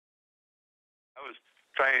I was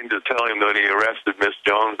trying to tell him that he arrested Miss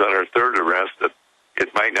Jones on her third arrest, that it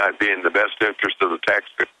might not be in the best interest of the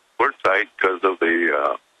taxpayer Quartzsite because of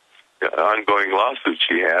the ongoing lawsuit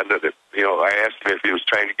she had. That I asked him if he was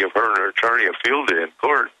trying to give her and her attorney a field day in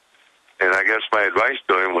court, and I guess my advice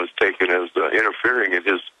to him was taken as interfering in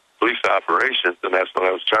his police operations, and that's what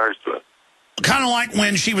I was charged with. Kind of like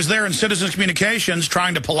when she was there in Citizens Communications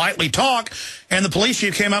trying to politely talk, and the police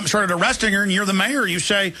chief came up and started arresting her, and you're the mayor. You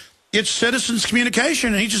say, it's Citizens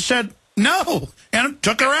Communication, and he just said, no, and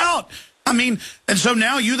took her out. I mean, and so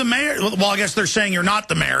now you the mayor. Well, I guess they're saying you're not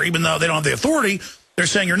the mayor, even though they don't have the authority. They're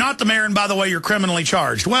saying you're not the mayor, and by the way, you're criminally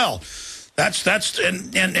charged. Well, and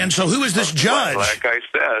so who is this judge? Like I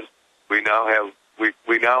said, we now have,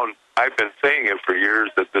 I've been saying it for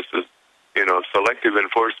years that this is, selective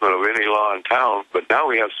enforcement of any law in town, but now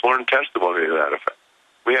we have sworn testimony to that effect.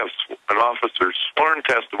 We have an officer's sworn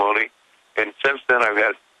testimony, and since then I've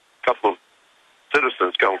had a couple of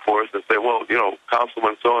citizens come forth and say, well,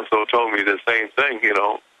 Councilman so-and-so told me the same thing,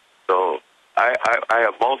 So I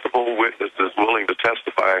have multiple witnesses willing to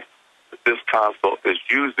testify that this council is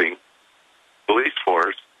using police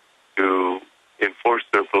force to enforce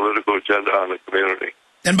their political agenda on the community.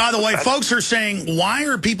 And by the way, folks are saying, why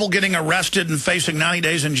are people getting arrested and facing 90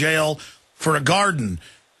 days in jail for a garden?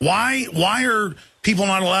 Why are people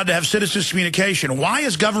not allowed to have citizens' communication? Why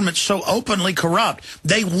is government so openly corrupt?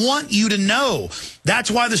 They want you to know.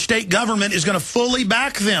 That's why the state government is going to fully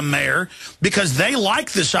back them, Mayor, because they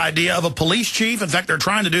like this idea of a police chief. In fact, they're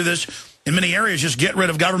trying to do this in many areas, just get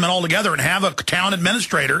rid of government altogether and have a town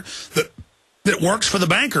administrator that works for the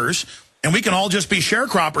bankers. And we can all just be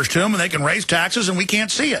sharecroppers to them, and they can raise taxes, and we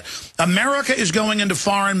can't see it. America is going into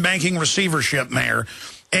foreign banking receivership, Mayor.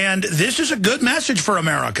 And this is a good message for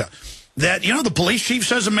America. That, the police chief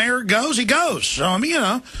says a mayor goes, he goes. So,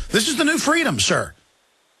 this is the new freedom, sir.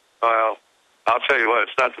 Well, I'll tell you what,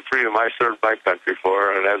 it's not the freedom I served my country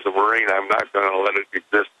for, and as a Marine, I'm not going to let it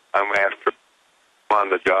exist. I'm after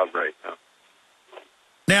on the job right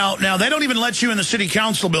now. Now, they don't even let you in the city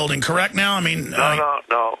council building, correct now?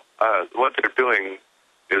 No. What they're doing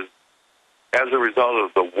is, as a result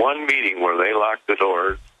of the one meeting where they locked the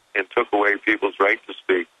doors and took away people's right to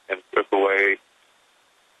speak and took away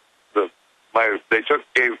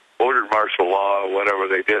gave ordered martial law or whatever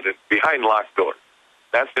they did behind locked doors.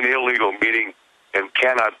 That's an illegal meeting and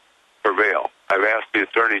cannot prevail. I've asked the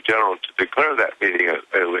Attorney General to declare that meeting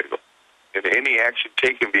illegal, and any action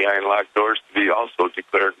taken behind locked doors to be also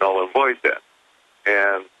declared null and void then.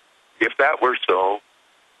 And if that were so,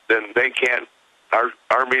 then they can't.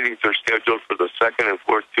 Our meetings are scheduled for the second and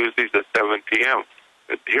fourth Tuesdays at 7 p.m.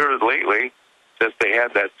 But here lately, since they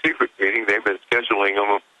had that secret meeting, they've been scheduling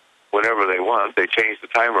them whenever they want. They change the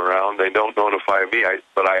time around. They don't notify me,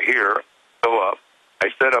 but I hear, go up. I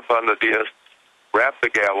set up on the dais, wrap the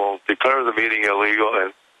gavel, declare the meeting illegal,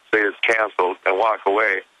 and say it's canceled, and walk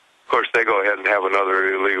away. Of course, they go ahead and have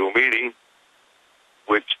another illegal meeting,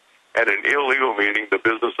 which at an illegal meeting, the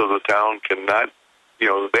business of the town cannot,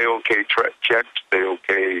 they okay checks, they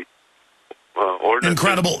okay ordinances.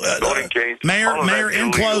 Incredible. Mayor,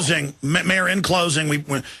 in closing,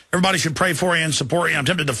 everybody should pray for you and support you. I'm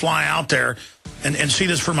tempted to fly out there and see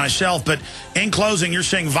this for myself. But in closing, you're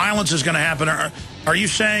saying violence is going to happen. Are you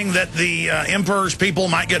saying that the emperor's people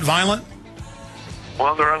might get violent?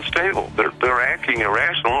 Well, they're unstable. They're acting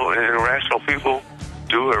irrational, and irrational people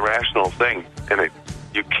do irrational things. And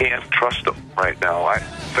you can't trust them right now. In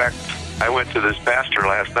fact, I went to this pastor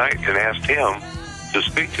last night and asked him to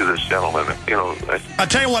speak to this gentleman. I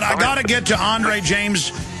tell you what, I got to get to Andre,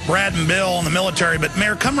 James, Brad, and Bill in the military. But,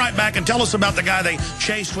 Mayor, come right back and tell us about the guy they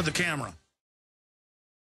chased with the camera.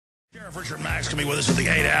 Sheriff Richard Mack's going to be with us at the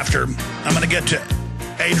 8 after. I'm going to get to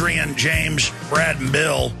Adrian, James, Brad, and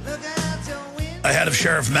Bill ahead of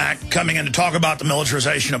Sheriff Mack coming in to talk about the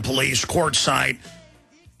militarization of police, Quartzsite,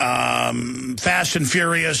 Fast and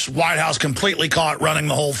Furious, White House completely caught running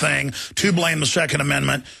the whole thing, to blame the Second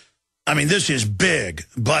Amendment. I mean, this is big.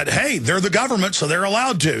 But, hey, they're the government, so they're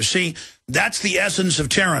allowed to. See, that's the essence of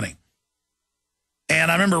tyranny. And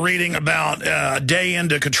I remember reading about a day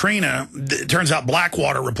into Katrina, it turns out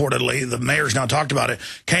Blackwater reportedly, the mayor's now talked about it,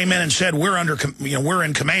 came in and said, we're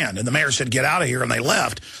in command. And the mayor said, get out of here, and they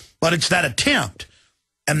left. But it's that attempt.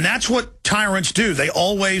 And that's what tyrants do. They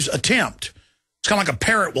always attempt. It's kind of like a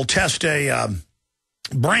parrot will test a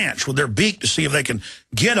branch with their beak to see if they can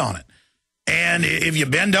get on it. And if you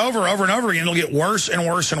bend over and over again, it'll get worse and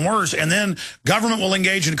worse and worse. And then government will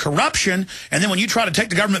engage in corruption. And then when you try to take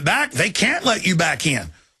the government back, they can't let you back in.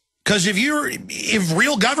 Because if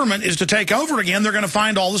real government is to take over again, they're going to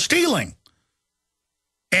find all the stealing.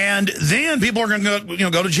 And then people are going to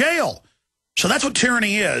go to jail. So that's what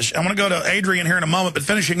tyranny is. I want to go to Adrian here in a moment, but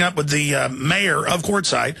finishing up with the mayor of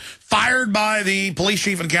Quartzsite, fired by the police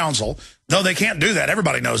chief and council, though they can't do that.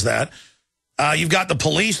 Everybody knows that. You've got the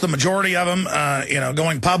police, the majority of them,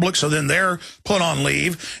 going public, so then they're put on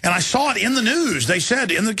leave. And I saw it in the news. They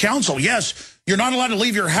said in the council, yes, you're not allowed to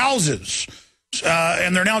leave your houses.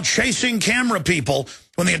 And they're now chasing camera people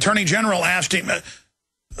when the attorney general asked him.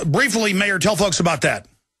 Briefly, Mayor, tell folks about that.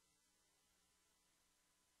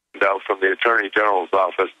 Down from the attorney general's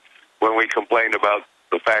office when we complained about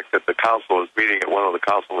the fact that the council was meeting at one of the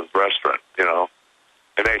councilman's restaurants,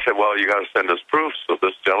 And they said, well, you got to send us proof. So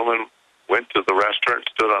this gentleman went to the restaurant,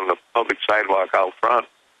 stood on the public sidewalk out front,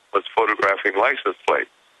 was photographing license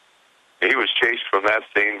plates. And he was chased from that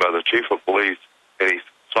scene by the chief of police, and he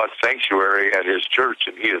sought sanctuary at his church,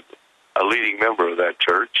 and he is a leading member of that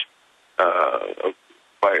church.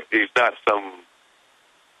 He's not some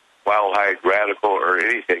wild-eyed radical or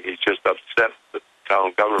anything. He's just upset the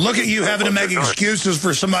town government. Look at you having to make excuses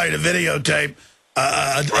for somebody to videotape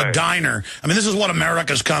a diner. I mean, this is what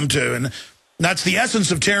America's come to, and that's the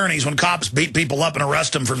essence of tyranny, is when cops beat people up and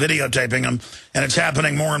arrest them for videotaping them, and it's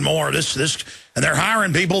happening more and more. And they're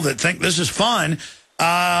hiring people that think this is fun.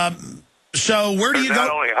 So where do you go? They're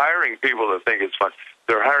not only hiring people that think it's fun,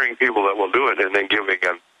 they're hiring people that will do it and then giving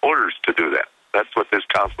them orders to do that. That's what this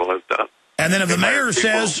council has done. And then if the mayor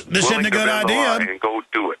says this isn't a good idea, and go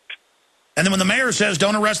do it. And then when the mayor says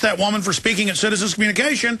don't arrest that woman for speaking at Citizens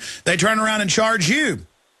Communication, they turn around and charge you.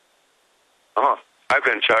 I've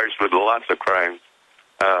been charged with lots of crimes.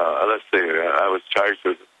 Let's see, I was charged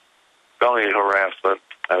with felony harassment.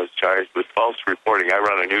 I was charged with false reporting. I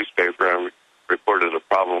run a newspaper and reported a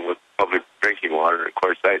problem with public drinking water in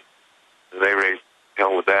Quartzsite. And they raised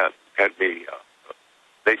hell with that. Had me.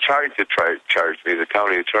 They tried to charge me. The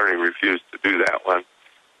county attorney refused to do that one.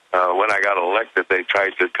 When I got elected, they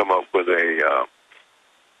tried to come up with a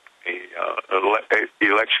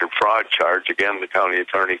election fraud charge. Again, the county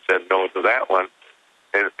attorney said no to that one.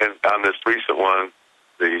 And on this recent one,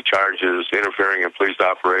 the charge is interfering in police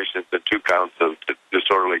operations and 2 counts of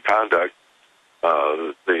disorderly conduct.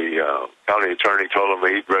 The county attorney told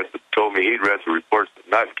me he'd read the reports,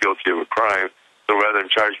 not guilty of a crime. So rather than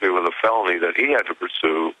charge me with a felony that he had to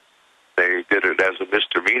pursue, they did it as a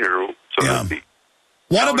misdemeanor. So that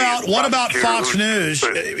What about Fox News?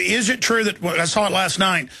 Is it true that, I saw it last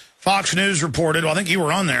night, Fox News reported, well, I think you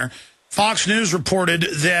were on there, Fox News reported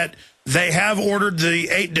that they have ordered the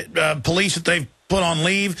 8 police that they've put on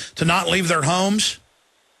leave to not leave their homes?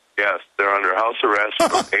 Yes, they're under house arrest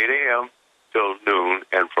from 8 a.m. till noon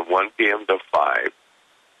and from 1 p.m. to 5.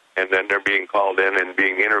 And then they're being called in and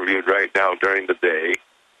being interviewed right now during the day.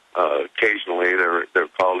 Occasionally they're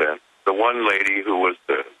called in. The one lady who was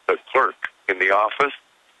the clerk in the office,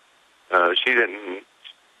 she didn't,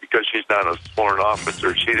 because she's not a sworn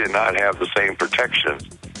officer, she did not have the same protections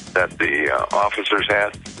that the officers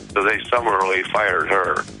had, so they summarily fired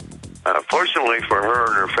her. Fortunately for her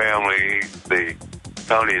and her family, the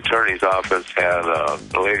county attorney's office had a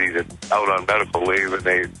lady that's out on medical leave, and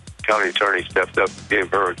the county attorney stepped up and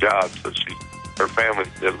gave her a job, so her family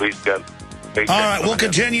at least got paid. All right, we'll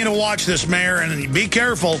continue to watch this, Mayor, and be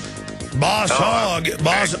careful. Boss hog.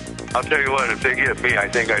 Boss. I'll tell you what, if they get me, I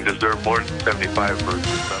think I deserve more than 75 for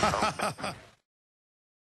this.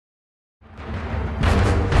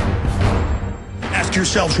 Ask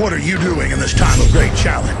yourselves, what are you doing in this time of great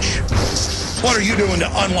challenge? What are you doing to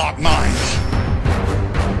unlock minds?